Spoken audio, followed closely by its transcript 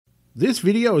This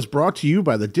video is brought to you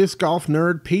by the Disc Golf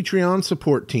Nerd Patreon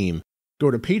support team.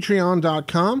 Go to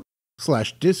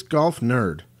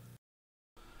patreon.com/discgolfnerd.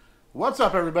 What's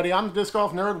up, everybody? I'm the Disc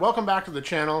Golf Nerd. Welcome back to the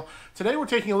channel. Today we're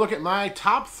taking a look at my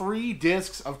top 3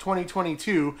 discs of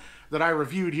 2022 that I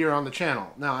reviewed here on the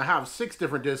channel. Now, I have 6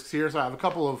 different discs here, so I have a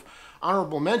couple of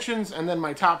honorable mentions and then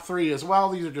my top 3 as well.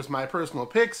 These are just my personal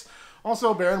picks.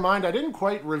 Also, bear in mind, I didn't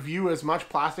quite review as much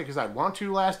plastic as I'd want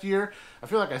to last year. I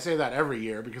feel like I say that every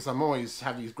year because I'm always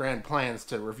have these grand plans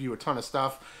to review a ton of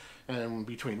stuff. And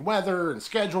between weather and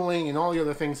scheduling and all the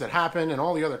other things that happen and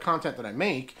all the other content that I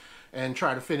make and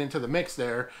try to fit into the mix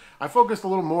there, I focused a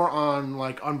little more on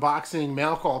like unboxing,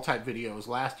 mail call type videos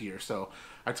last year. So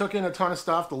I took in a ton of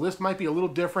stuff. The list might be a little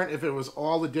different if it was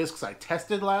all the discs I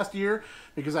tested last year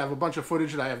because I have a bunch of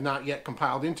footage that I have not yet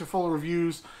compiled into full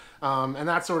reviews. And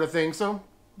that sort of thing. So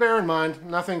bear in mind,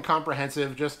 nothing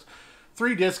comprehensive, just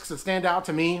 3 discs that stand out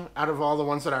to me out of all the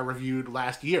ones that I reviewed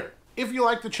last year. If you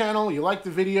like the channel, you like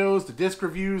the videos, the disc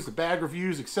reviews, the bag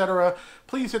reviews, etc.,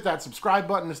 please hit that subscribe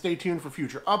button to stay tuned for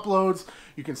future uploads.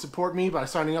 You can support me by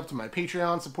signing up to my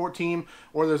Patreon support team,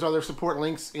 or there's other support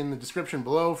links in the description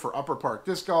below for Upper Park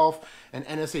Disc Golf and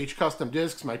NSH Custom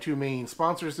Discs, my 2 main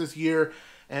sponsors this year,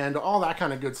 and all that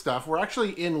kind of good stuff. We're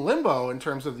actually in limbo in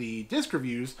terms of the disc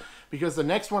reviews because the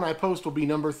next one I post will be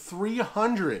number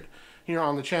 300 here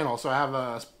on the channel. So I have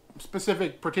a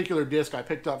specific particular disc I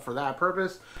picked up for that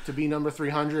purpose to be number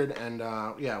 300, and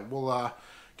yeah, we'll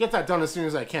get that done as soon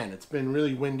as I can. It's been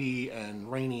really windy and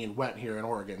rainy and wet here in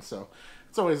Oregon, so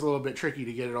it's always a little bit tricky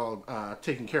to get it all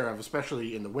taken care of,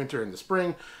 especially in the winter and the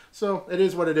spring. So it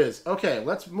is what it is. Okay,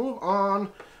 let's move on.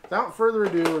 Without further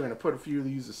ado, we're going to put a few of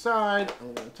these aside.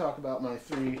 I'm going to talk about my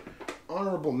 3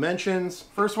 honorable mentions.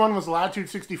 First one was Latitude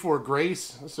 64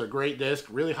 Grace. This is a great disc,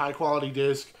 really high quality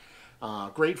disc.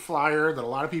 Great flyer that a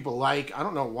lot of people like. I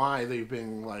don't know why they've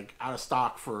been like out of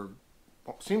stock for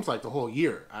seems like the whole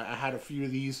year. I had a few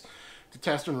of these to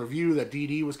test and review that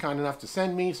DD was kind enough to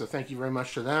send me, so thank you very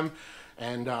much to them.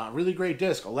 And really great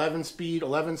disc. 11 speed,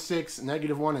 11.6,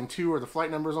 -1 and 2 are the flight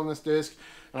numbers on this disc.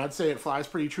 And I'd say it flies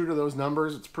pretty true to those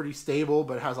numbers. It's pretty stable,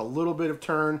 but it has a little bit of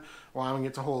turn, allowing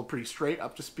it to hold pretty straight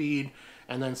up to speed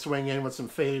and then swing in with some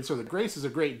fade. So the Grace is a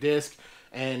great disc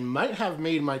and might have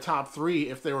made my top 3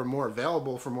 if they were more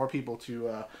available for more people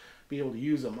to be able to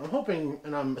use them. I'm hoping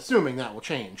and I'm assuming that will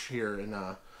change here in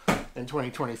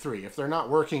 2023. If they're not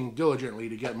working diligently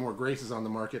to get more Graces on the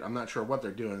market, I'm not sure what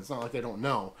they're doing. It's not like they don't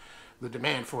know the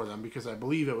demand for them because I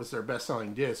believe it was their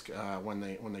best-selling disc when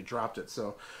they dropped it.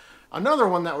 So another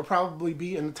one that would probably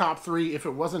be in the top 3 if it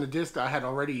wasn't a disc I had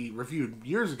already reviewed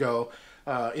years ago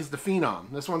is the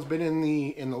Phenom. This one's been in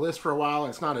the list for a while, and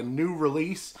it's not a new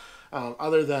release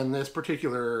other than this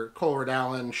particular Coleridge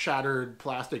Allen shattered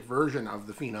plastic version of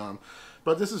the Phenom.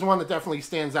 But this is one that definitely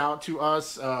stands out to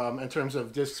us in terms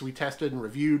of discs we tested and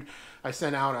reviewed. I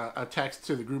sent out a text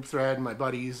to the group thread, my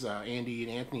buddies Andy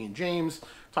and Anthony and James,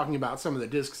 talking about some of the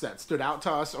discs that stood out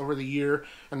to us over the year,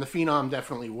 and the Phenom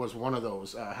definitely was one of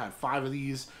those. I had 5 of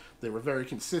these. They were very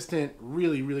consistent,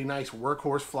 really, really nice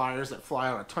workhorse flyers that fly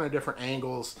on a ton of different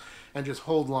angles and just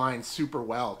hold lines super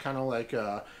well. Kind of like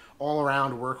a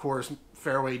all-around workhorse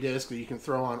fairway disc that you can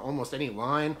throw on almost any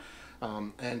line.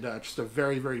 And just a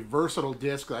very, very versatile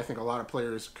disc that I think a lot of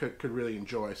players could really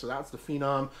enjoy. So that's the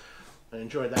Phenom. I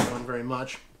enjoyed that one very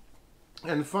much.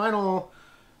 And final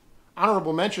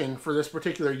honorable mention for this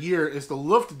particular year is the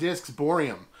Loft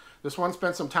Bohrium. This one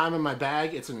spent some time in my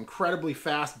bag. It's an incredibly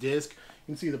fast disc. You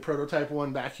can see the prototype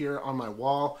one back here on my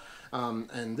wall.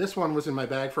 And this one was in my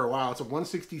bag for a while. It's a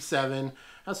 167,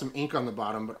 has some ink on the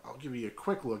bottom, but I'll give you a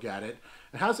quick look at it.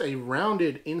 It has a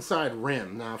rounded inside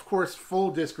rim. Now, of course,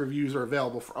 full disc reviews are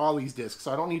available for all these discs,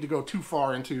 so I don't need to go too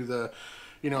far into the,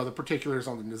 the particulars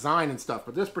on the design and stuff,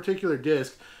 but this particular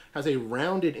disc has a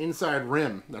rounded inside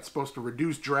rim that's supposed to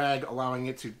reduce drag, allowing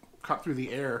it to cut through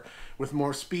the air with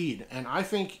more speed. And I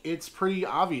think it's pretty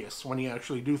obvious when you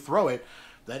actually do throw it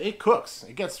that it cooks.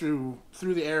 It gets through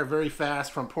the air very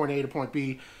fast from point A to point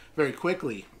B very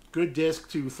quickly. Good disc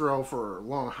to throw for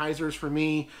long hyzers for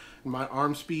me. My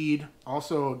arm speed,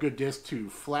 also a good disc to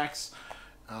flex.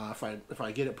 If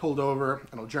I get it pulled over,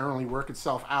 it'll generally work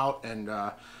itself out and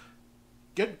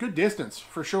get good distance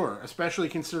for sure, especially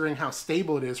considering how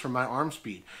stable it is for my arm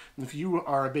speed. And if you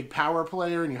are a big power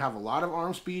player and you have a lot of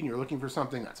arm speed and you're looking for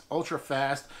something that's ultra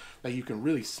fast that you can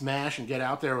really smash and get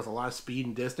out there with a lot of speed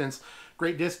and distance,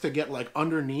 great disc to get like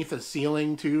underneath a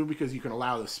ceiling too, because you can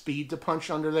allow the speed to punch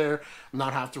under there,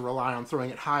 not have to rely on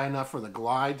throwing it high enough for the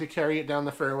glide to carry it down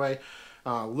the fairway.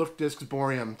 Loft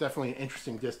Bohrium, definitely an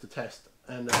interesting disc to test,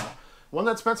 and one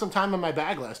that spent some time in my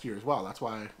bag last year as well. That's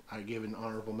why I gave an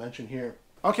honorable mention here.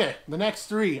 Okay, the next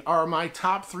three are my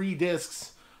top 3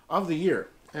 discs of the year.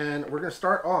 And we're going to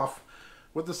start off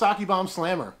with the Sockibomb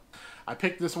Slammer. I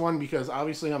picked this one because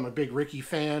obviously I'm a big Ricky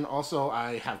fan. Also,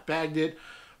 I have bagged it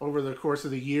over the course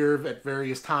of the year at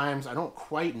various times. I don't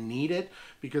quite need it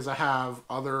because I have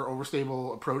other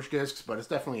overstable approach discs, but it's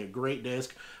definitely a great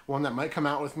disc. One that might come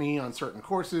out with me on certain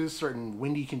courses, certain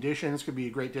windy conditions could be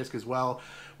a great disc as well.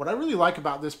 What I really like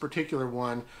about this particular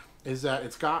one is that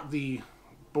it's got the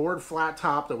board flat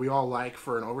top that we all like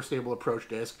for an overstable approach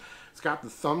disc. It's got the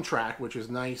thumb track, which is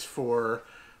nice for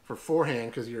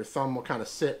forehand because your thumb will kind of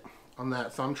sit on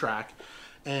that thumb track.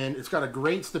 And it's got a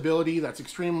great stability that's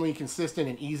extremely consistent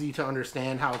and easy to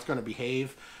understand how it's going to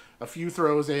behave. A few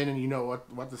throws in and you know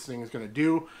what this thing is going to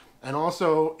do. And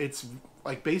also it's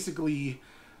like basically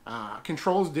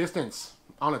controls distance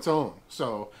on its own.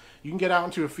 So you can get out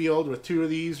into a field with 2 of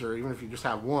these, or even if you just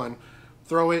have one,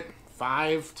 throw it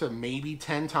 5 to maybe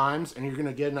 10 times and you're going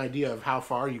to get an idea of how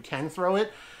far you can throw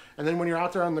it. And then when you're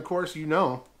out there on the course, you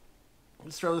know,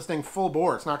 let's throw this thing full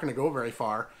bore. It's not going to go very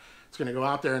far. It's going to go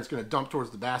out there and it's going to dump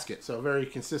towards the basket. So a very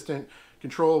consistent,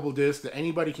 controllable disc that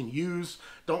anybody can use.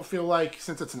 Don't feel like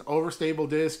since it's an overstable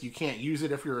disc, you can't use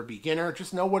it if you're a beginner.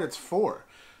 Just know what it's for.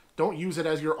 Don't use it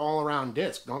as your all-around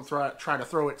disc. Don't try to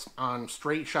throw it on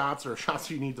straight shots or shots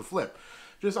you need to flip.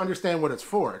 Just understand what it's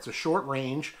for. It's a short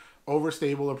range,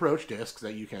 overstable approach disc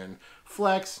that you can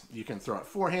flex. You can throw it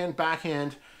forehand,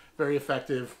 backhand. Very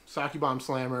effective. Sockibomb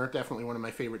Slammer, definitely one of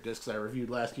my favorite discs I reviewed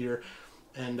last year,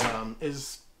 and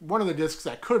is one of the discs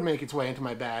that could make its way into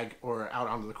my bag or out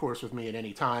onto the course with me at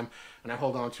any time, and I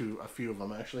hold on to a few of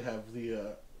them. I actually have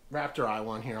the Raptor Eye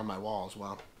one here on my wall as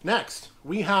well. Next,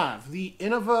 we have the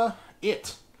Innova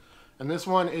IT, and this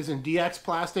one is in DX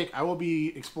plastic. I will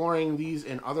be exploring these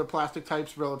in other plastic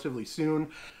types relatively soon.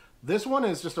 This one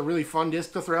is just a really fun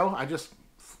disc to throw. I just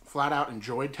flat out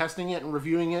enjoyed testing it and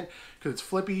reviewing it because it's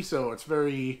flippy, so it's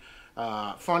very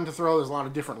fun to throw. There's a lot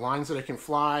of different lines that it can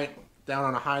fly. Down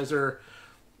on a hyzer,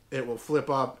 it will flip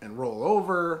up and roll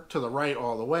over to the right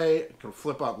all the way. It can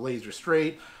flip up laser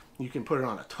straight. You can put it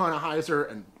on a ton of hyzer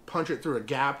and punch it through a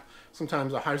gap.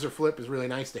 Sometimes a hyzer flip is really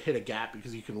nice to hit a gap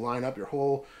because you can line up your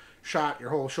whole shot, your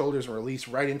whole shoulders and release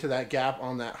right into that gap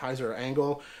on that hyzer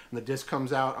angle, and the disc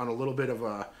comes out on a little bit of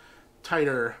a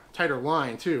tighter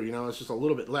line too. You know, it's just a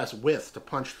little bit less width to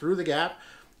punch through the gap,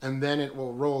 and then it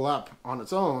will roll up on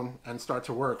its own and start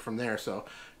to work from there. So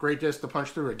great disc to punch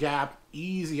through a gap,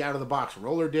 easy out of the box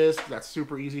roller disc that's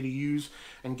super easy to use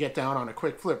and get down on a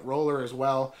quick flip roller as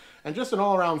well, and just an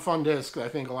all-around fun disc that I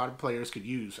think a lot of players could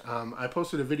use. I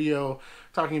posted a video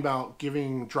talking about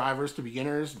giving drivers to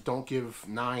beginners. Don't give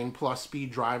 9+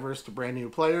 speed drivers to brand new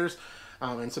players,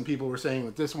 and some people were saying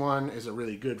that this one is a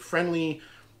really good friendly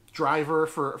driver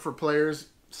for players.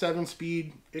 7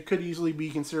 speed, it could easily be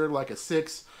considered like a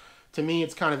 6. To me,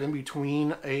 it's kind of in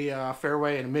between a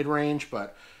fairway and a mid-range,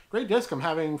 but great disc. I'm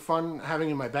having fun having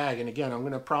in my bag, and again, I'm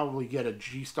going to probably get a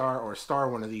G-Star or a Star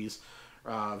one of these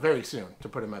very soon to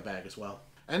put in my bag as well.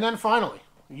 And then finally,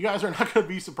 you guys are not going to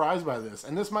be surprised by this,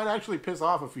 and this might actually piss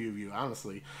off a few of you,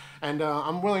 honestly, and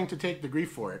I'm willing to take the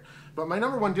grief for it, but my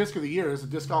 #1 disc of the year is the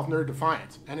Disc Golf Nerd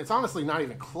Defiant, and it's honestly not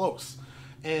even close.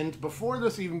 And before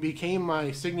this even became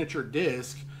my signature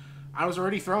disc, I was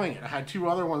already throwing it. I had 2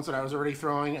 other ones that I was already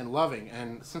throwing and loving.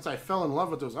 And since I fell in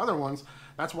love with those other ones,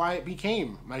 that's why it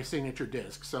became my signature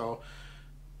disc. So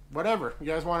whatever. You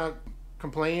guys want to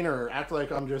complain or act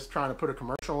like I'm just trying to put a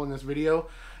commercial in this video?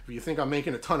 If you think I'm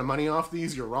making a ton of money off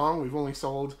these, you're wrong. We've only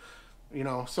sold, you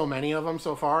know, so many of them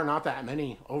so far. Not that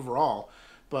many overall.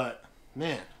 But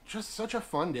man, just such a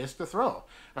fun disc to throw.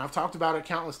 And I've talked about it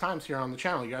countless times here on the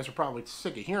channel. You guys are probably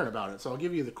sick of hearing about it. So I'll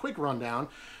give you the quick rundown.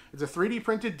 It's a 3D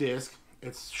printed disc.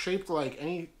 It's shaped like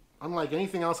unlike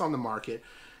anything else on the market.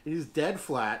 It is dead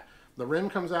flat. The rim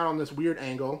comes out on this weird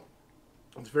angle.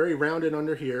 It's very rounded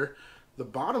under here. The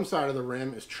bottom side of the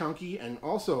rim is chunky and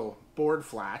also board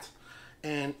flat.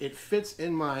 And it fits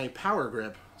in my power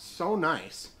grip so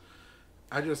nice.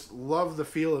 I just love the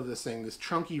feel of this thing. This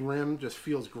chunky rim just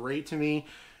feels great to me.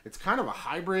 It's kind of a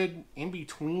hybrid in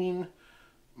between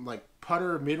like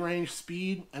putter mid-range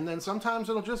speed, and then sometimes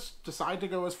it'll just decide to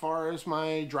go as far as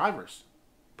my drivers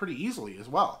pretty easily as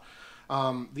well.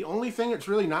 The only thing it's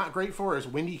really not great for is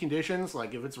windy conditions.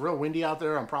 Like if it's real windy out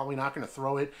there, I'm probably not going to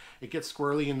throw it. It gets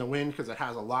squirrely in the wind because it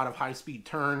has a lot of high-speed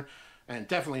turn, and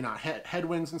definitely not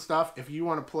headwinds and stuff. If you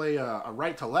want to play a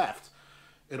right to left,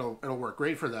 it'll work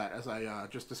great for that, as I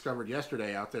just discovered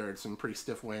yesterday out there. It's some pretty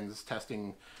stiff winds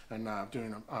testing and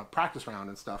doing a practice round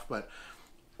and stuff. But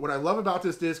what I love about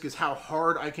this disc is how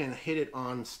hard I can hit it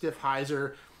on stiff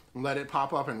hyzer and let it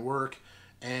pop up and work.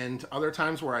 And other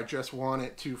times where I just want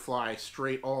it to fly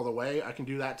straight all the way, I can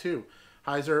do that too.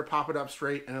 Hyzer, pop it up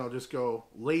straight, and it'll just go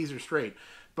laser straight.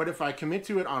 But if I commit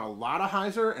to it on a lot of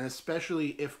hyzer, and especially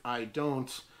if I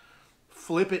don't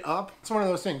flip it up, it's one of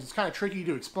those things. It's kind of tricky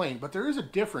to explain, but there is a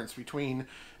difference between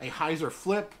a hyzer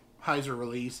flip, hyzer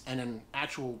release, and an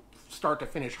actual start to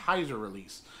finish hyzer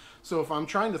release. So if I'm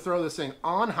trying to throw this thing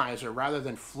on hyzer rather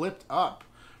than flipped up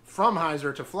from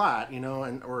hyzer to flat, you know,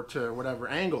 and or to whatever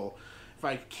angle, if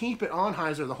I keep it on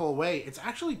hyzer the whole way, it's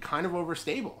actually kind of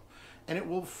overstable, and it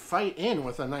will fight in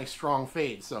with a nice strong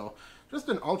fade. So just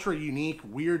an ultra unique,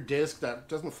 weird disc that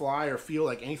doesn't fly or feel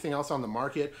like anything else on the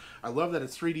market. I love that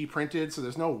it's 3D printed, so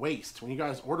there's no waste. When you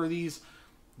guys order these,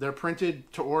 they're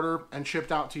printed to order and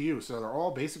shipped out to you. So they're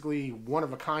all basically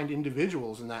one-of-a-kind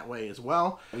individuals in that way as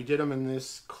well. We did them in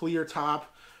this clear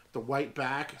top, the white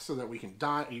back, so that we can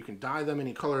dye. You can dye them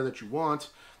any color that you want.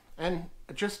 And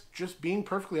just being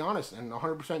perfectly honest and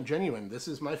 100% genuine, this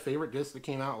is my favorite disc that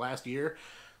came out last year.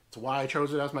 It's why I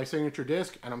chose it as my signature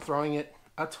disc, and I'm throwing it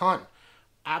a ton.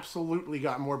 Absolutely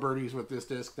got more birdies with this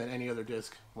disc than any other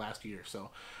disc last year.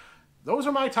 So those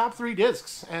are my top 3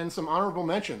 discs and some honorable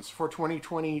mentions for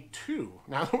 2022.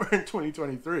 Now that we're in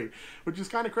 2023, which is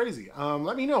kind of crazy.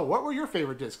 Let me know, what were your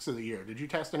favorite discs of the year? Did you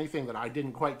test anything that I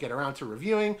didn't quite get around to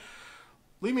reviewing?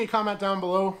 Leave me a comment down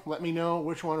below. Let me know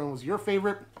which one was your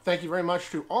favorite. Thank you very much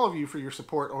to all of you for your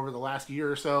support over the last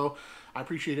year or so. I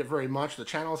appreciate it very much. The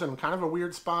channel's in kind of a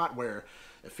weird spot where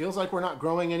it feels like we're not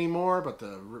growing anymore, but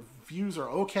the reviews are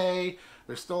okay.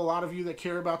 There's still a lot of you that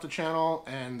care about the channel,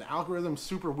 and the algorithm's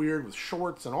super weird with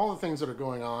shorts and all the things that are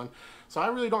going on. So I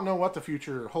really don't know what the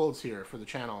future holds here for the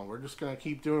channel. We're just going to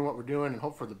keep doing what we're doing and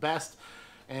hope for the best.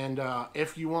 And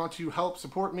if you want to help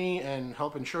support me and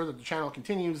help ensure that the channel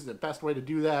continues, the best way to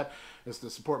do that is to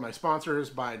support my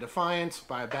sponsors. Buy Defiant,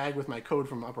 buy a bag with my code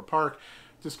from Upper Park,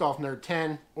 Disc Golf Nerd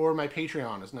 10, or my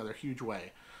Patreon is another huge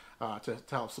way to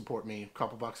help support me. A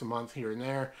couple bucks a month here and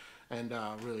there, and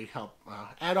really help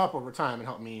add up over time and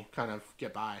help me kind of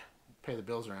get by, pay the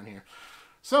bills around here.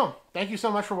 So, thank you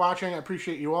so much for watching. I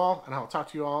appreciate you all, and I'll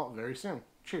talk to you all very soon.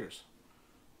 Cheers.